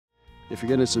if you're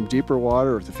getting some deeper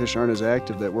water or if the fish aren't as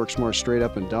active, that works more straight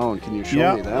up and down. Can you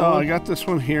show me that one? I got this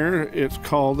one here. It's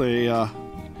called a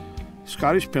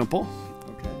Scottish pimple.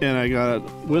 Okay. And I got it,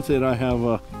 with it I have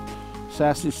a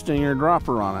Sassy Stinger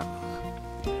dropper on it.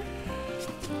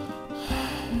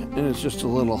 And it's just a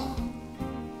little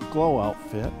glow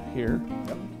outfit here.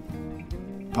 Yep.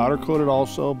 Powder coated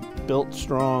also, built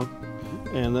strong.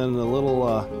 And then the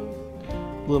little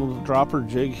dropper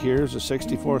jig here is a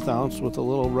 64th ounce with a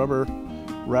little rubber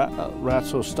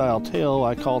Ratso style tail.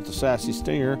 I call it the Sassy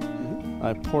Stinger.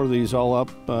 I pour these all up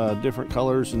different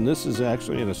colors, and this is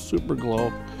actually in a super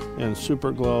glow and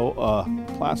super glow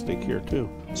plastic here too.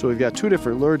 So we've got two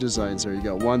different lure designs there. You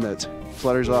got one that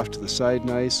flutters off to the side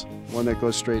nice, one that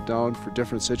goes straight down for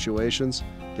different situations.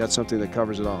 You got something that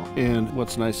covers it all. And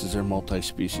what's nice is they're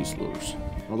multi-species lures.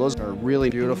 Well, those are really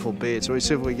beautiful baits. So we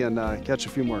see if we can catch a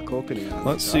few more kokanee on.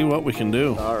 Let's see what we can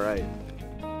do. All right.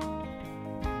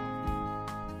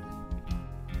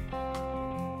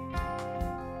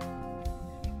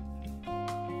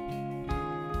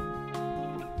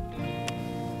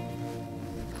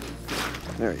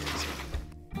 There he is.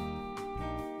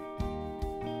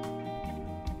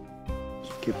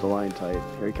 Just keep the line tight.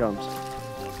 Here he comes.